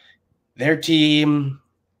 Their team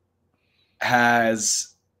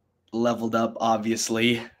has leveled up,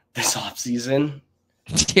 obviously, this offseason.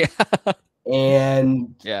 Yeah.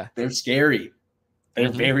 And they're scary.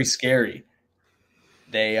 They're very scary.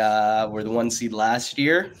 They were the 1 seed last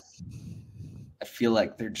year. I feel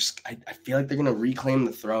like they're gonna reclaim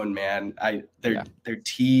the throne, man. Their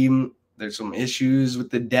team, there's some issues with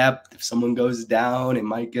the depth. If someone goes down, it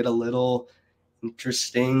might get a little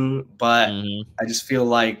interesting. But I just feel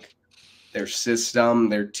like their system,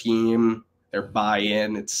 their team, their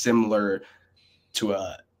buy-in, it's similar to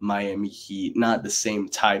a Miami Heat. Not the same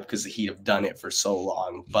type because the Heat have done it for so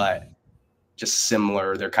long, but just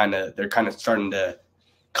similar. They're kind of starting to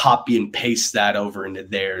copy and paste that over into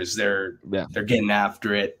theirs. They're getting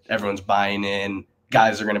after it. Everyone's buying in.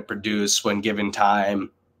 Guys are going to produce when given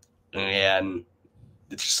time, and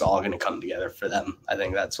it's just all going to come together for them. I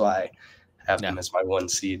think that's why I have them as my 1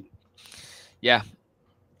 seed. Yeah,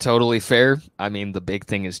 totally fair. I mean, the big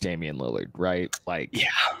thing is Damian Lillard, right? Like,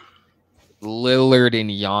 Lillard and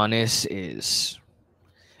Giannis is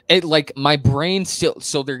it. Like, my brain still.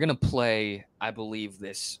 So they're going to play, I believe,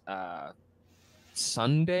 this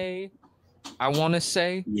Sunday, I want to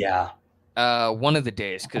say. One of the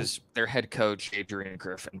days, because their head coach, Adrian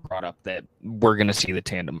Griffin, brought up that we're going to see the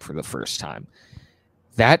tandem for the first time.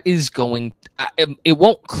 That is going it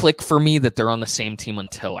won't click for me that they're on the same team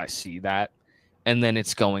until I see that. And then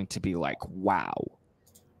it's going to be like, wow.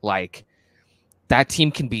 Like, that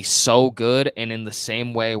team can be so good. And in the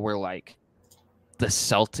same way where, like, the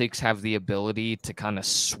Celtics have the ability to kind of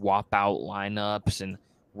swap out lineups and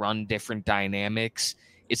run different dynamics,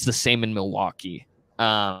 it's the same in Milwaukee.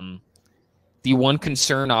 The one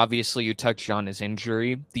concern, obviously, you touched on is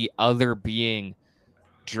injury. The other being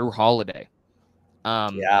Jrue Holiday.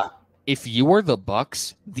 If you were the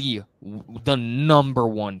Bucks, the number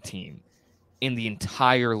 1 team in the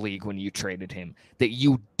entire league when you traded him that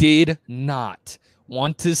you did not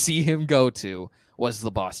want to see him go to was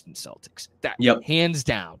the Boston Celtics. That hands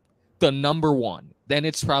down, the number 1. Then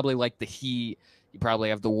it's probably like the Heat. You probably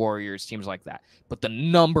have the Warriors, teams like that. But the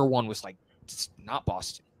number 1 was like, it's not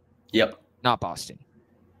Boston. Not Boston.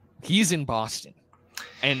 He's in Boston.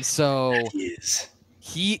 And so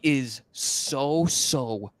he is so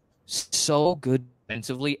good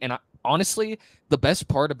defensively. And honestly, the best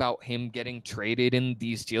part about him getting traded in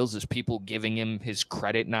these deals is people giving him his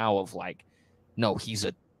credit now of like, no, he's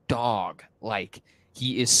a dog. Like,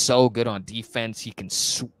 he is so good on defense. He can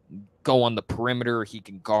go on the perimeter. He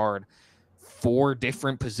can guard 4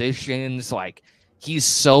 different positions. Like, he's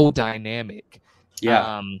so dynamic.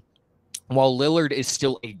 While Lillard is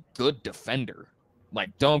still a good defender.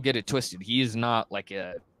 Like, don't get it twisted. He is not like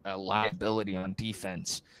a liability on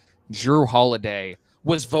defense. Jrue Holiday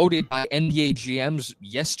was voted by NBA GMs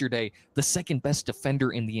yesterday the 2nd best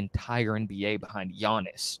defender in the entire NBA behind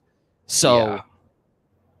Giannis. So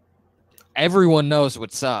everyone knows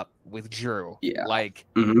what's up with Jrue. Like,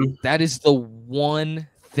 that is the one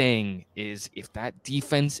thing, is if that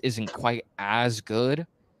defense isn't quite as good,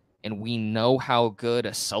 and we know how good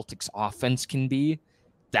a Celtics offense can be,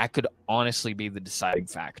 that could honestly be the deciding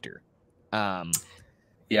factor.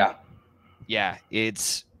 Yeah,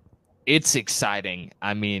 it's exciting.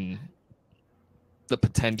 I mean, the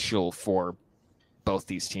potential for both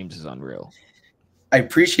these teams is unreal. I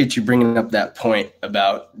appreciate you bringing up that point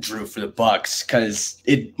about Drew for the Bucks, because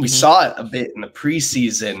we saw it a bit in the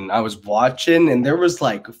preseason. I was watching, and there was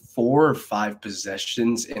like 4 or 5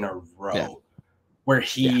 possessions in a row where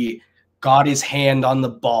he got his hand on the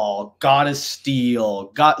ball, got a steal,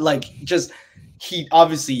 got like just he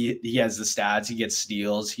obviously he has the stats. He gets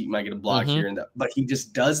steals. He might get a block here and there, but he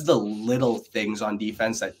just does the little things on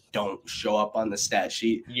defense that don't show up on the stat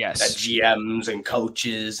sheet. Yes, that GMs and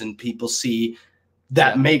coaches and people see.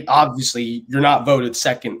 That make obviously you're not voted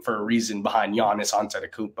second for a reason behind Giannis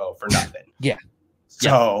Antetokounmpo for nothing.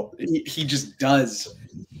 So he just does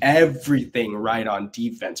everything right on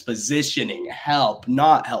defense, positioning, help,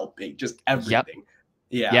 not helping, just everything.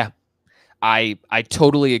 I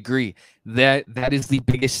totally agree. That is the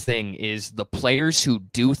biggest thing, is the players who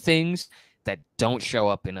do things that don't show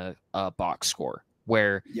up in a box score,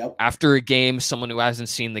 where after a game, someone who hasn't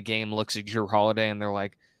seen the game looks at Jrue Holiday and they're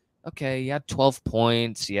like, okay, he had 12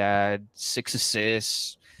 points. He had 6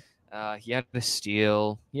 assists. He had a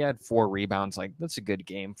steal. He had 4 rebounds. Like, that's a good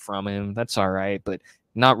game from him. That's all right, but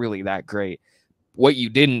not really that great. What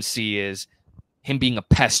you didn't see is him being a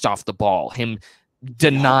pest off the ball, him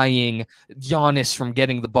denying Giannis from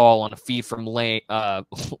getting the ball on a feed from Lane.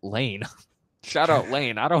 Shout out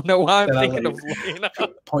Lane. I don't know why I'm thinking of Lane.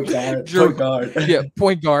 Point guard. Yeah,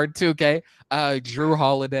 point guard, too, okay? Jrue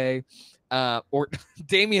Holiday. Or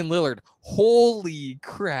Damian Lillard, holy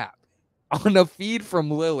crap, on a feed from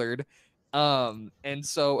Lillard. And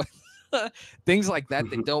so things like that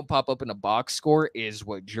don't pop up in a box score is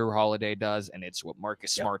what Jrue Holiday does, and it's what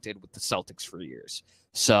Marcus Smart did with the Celtics for years.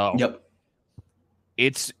 So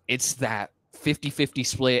it's that 50-50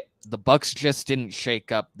 split. The Bucks just didn't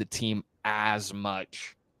shake up the team as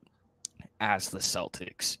much as the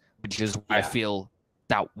Celtics, which is why I feel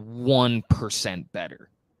that 1% better.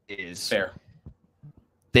 Is fair.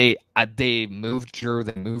 They moved Jrue,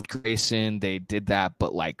 they moved Grayson, they did that,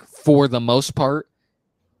 but like for the most part,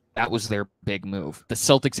 that was their big move. The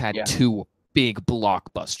Celtics had 2 big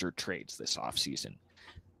blockbuster trades this offseason.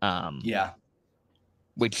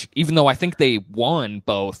 Which, even though I think they won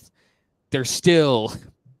both, they're still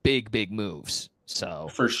big moves. So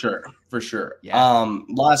for sure.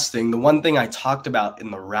 Last thing, the one thing I talked about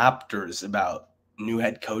in the Raptors about new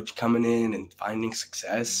head coach coming in and finding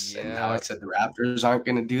success, and how I said the Raptors aren't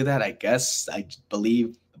going to do that. I guess I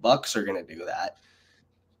believe the Bucks are going to do that.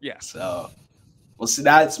 So we'll see.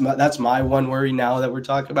 That's my one worry now that we're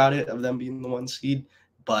talking about it, of them being the 1 seed,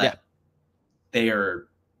 but they are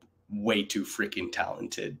way too freaking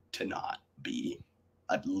talented to not be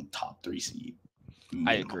a top 3 seed.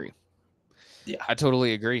 I agree. I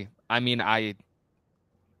totally agree. I mean, I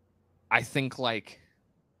think, like,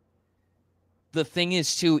 the thing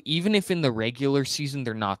is, too, even if in the regular season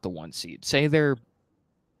they're not the 1 seed, say they're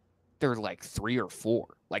like 3 or 4,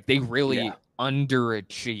 like they really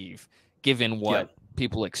underachieve given what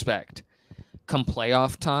people expect. Come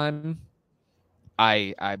playoff time,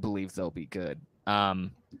 I believe they'll be good. I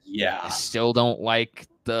still don't like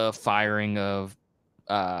the firing of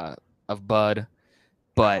Bud,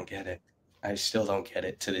 but I don't get it. I still don't get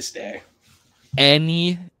it to this day.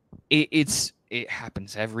 It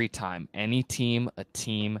happens every time. A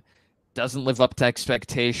team doesn't live up to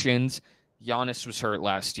expectations. Giannis was hurt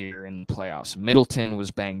last year in the playoffs. Middleton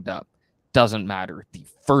was banged up. Doesn't matter. The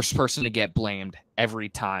first person to get blamed every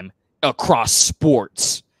time across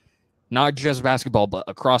sports, not just basketball, but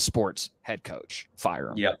across sports, head coach,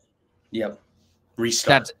 fire him. Yep.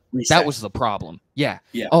 Reset. That was the problem. Yeah.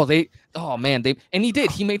 Oh man, he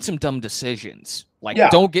did. He made some dumb decisions. Like,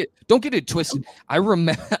 don't get it twisted. I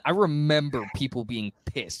remember people being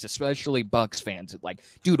pissed, especially Bucks fans. Like,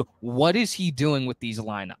 dude, what is he doing with these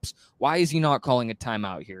lineups? Why is he not calling a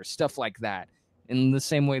timeout here? Stuff like that. In the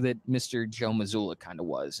same way that Mr. Joe Mazzulla kind of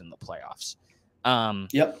was in the playoffs.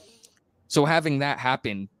 So having that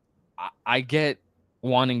happen, I get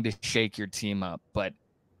wanting to shake your team up, but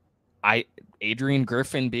Adrian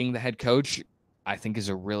Griffin being the head coach, I think, is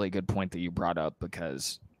a really good point that you brought up,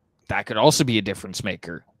 because that could also be a difference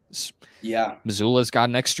maker. Mazzulla's got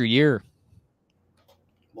an extra year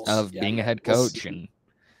of being a head coach, and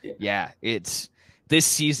it's this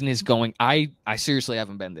season is going. I seriously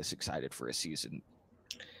haven't been this excited for a season,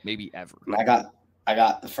 maybe ever. I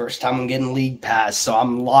got the first time I'm getting league pass, so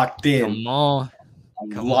I'm locked in. Come on,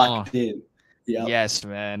 locked in. Yes,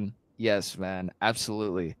 man,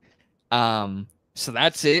 absolutely. So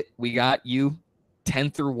that's it. We got you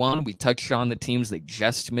 10 through 1, we touched on the teams that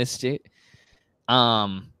just missed it.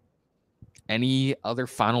 Any other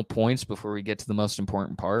final points before we get to the most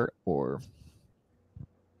important part? Or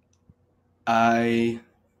I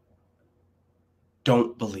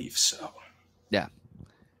don't believe so. Yeah.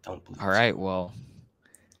 Don't believe All right, well,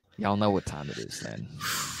 y'all know what time it is then.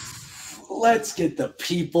 Let's get the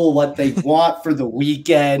people what they want for the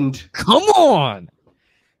weekend. Come on!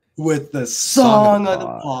 With the song of the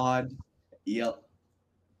pod. Yep.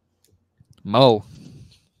 Mo,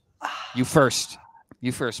 you first.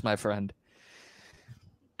 You first, my friend.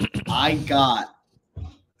 I got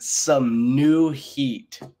some new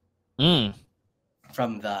heat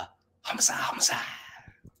from the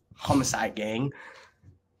homicide gang.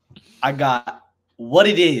 I got What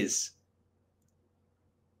It Is.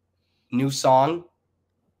 New song.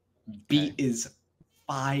 Beat is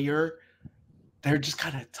fire. They're just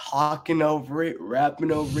kind of talking over it,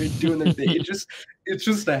 rapping over it, doing their thing. It's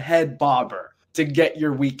just a head bobber to get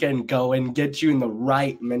your weekend going, get you in the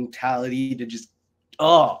right mentality to just,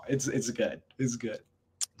 it's good. It's good.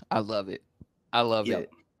 I love it. I love it.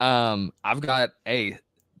 I've got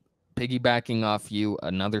piggybacking off you,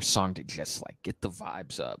 another song to just like get the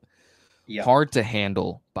vibes up. Yep. Hard to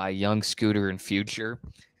Handle by Young Scooter and Future.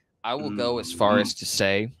 I will go as far as to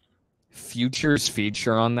say Future's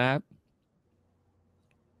feature on that,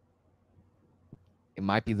 it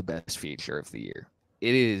might be the best feature of the year.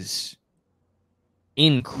 It is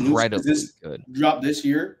incredibly good. Drop this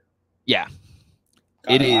year? Yeah.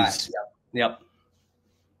 It is. Yep.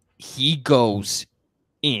 He goes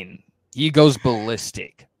in. He goes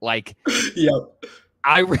ballistic. Like, yep.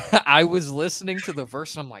 I was listening to the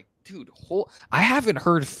verse and I'm like, dude, I haven't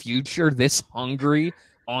heard Future this hungry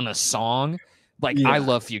on a song. Like, I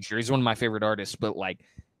love Future. He's one of my favorite artists, but like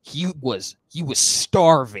he was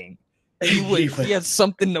starving. He had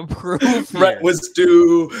something to prove. Rent was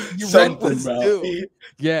due. Rent was due.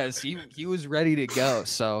 Yes, he was ready to go.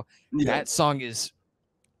 So that song is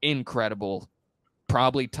incredible.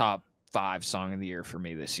 Probably top 5 song of the year for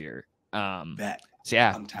me this year. So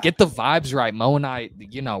yeah, get the vibes right. Mo and I,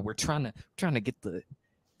 we're trying to get the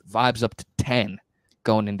vibes up to 10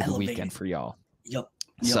 going into the weekend for y'all. Yep.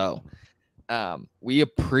 So we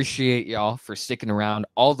appreciate y'all for sticking around.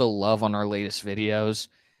 All the love on our latest videos.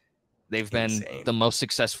 They've been the most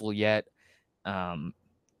successful yet.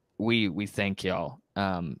 We thank y'all.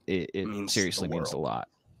 It seriously means a lot.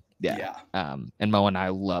 Yeah. And Mo and I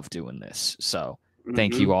love doing this. So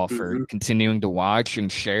thank you all for continuing to watch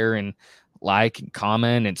and share and like and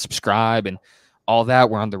comment and subscribe and all that.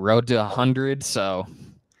 We're on the road to 100. So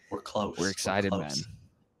we're close. We're excited, man.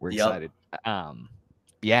 We're excited.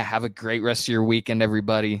 Yeah, have a great rest of your weekend,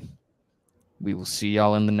 everybody. We will see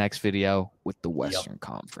y'all in the next video with the Western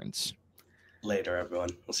Conference. Later, everyone.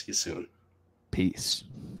 We'll see you soon. Peace.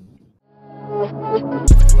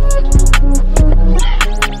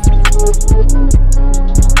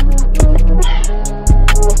 Thank you.